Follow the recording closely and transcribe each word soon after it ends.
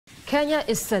Kenya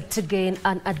is set to gain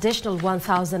an additional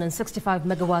 1,065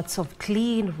 megawatts of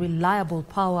clean, reliable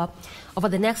power over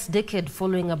the next decade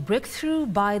following a breakthrough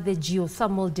by the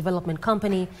Geothermal Development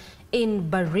Company in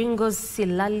Baringo's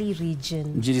Silali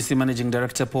region. GDC Managing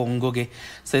Director Paul Ngugi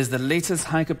says the latest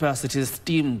high-capacity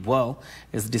steam well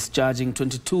is discharging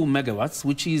 22 megawatts,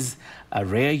 which is a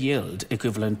rare yield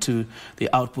equivalent to the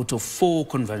output of 4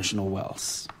 conventional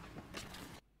wells.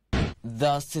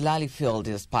 The Silali field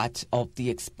is part of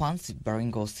the expansive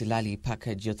Baringo Silali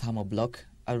Paka geothermal block,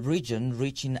 a region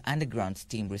rich in underground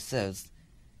steam reserves.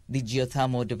 The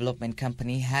Geothermal Development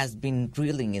Company has been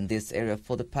drilling in this area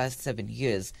for the past 7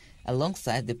 years,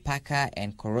 alongside the Paka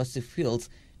and corrosive fields,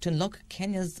 to unlock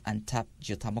Kenya's untapped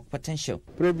geothermal potential.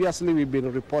 Previously, we've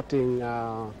been reporting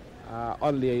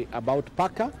only about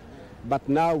Paka, but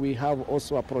now we have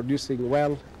also a producing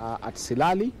well at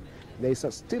Silali. There is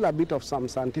still a bit of some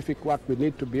scientific work we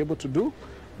need to be able to do,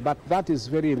 but that is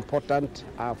very important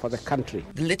for the country.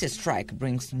 The latest strike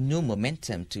brings new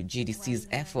momentum to GDC's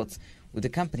efforts, with the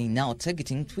company now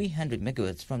targeting 300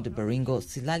 megawatts from the Baringo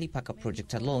Silali Paka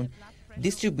project alone,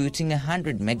 distributing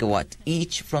 100 megawatts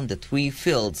each from the 3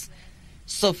 fields.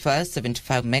 So far,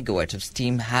 75 megawatts of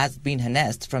steam has been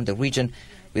harnessed from the region,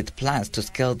 with plans to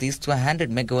scale this to 100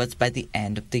 megawatts by the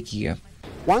end of the year.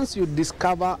 Once you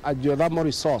discover a geothermal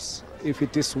resource, if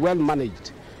it is well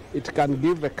managed, it can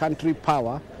give the country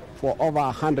power for over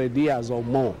 100 years or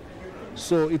more.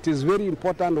 So it is very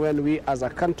important when we as a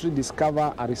country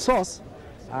discover a resource,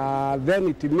 then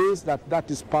it means that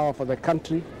that is power for the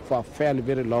country for a fairly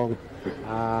very long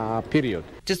period.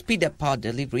 To speed up power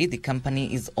delivery, the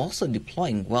company is also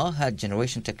deploying wellhead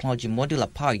generation technology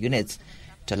modular power units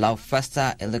to allow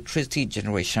faster electricity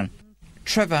generation.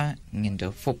 Trevor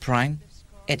Ngindo for Prime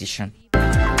Edition.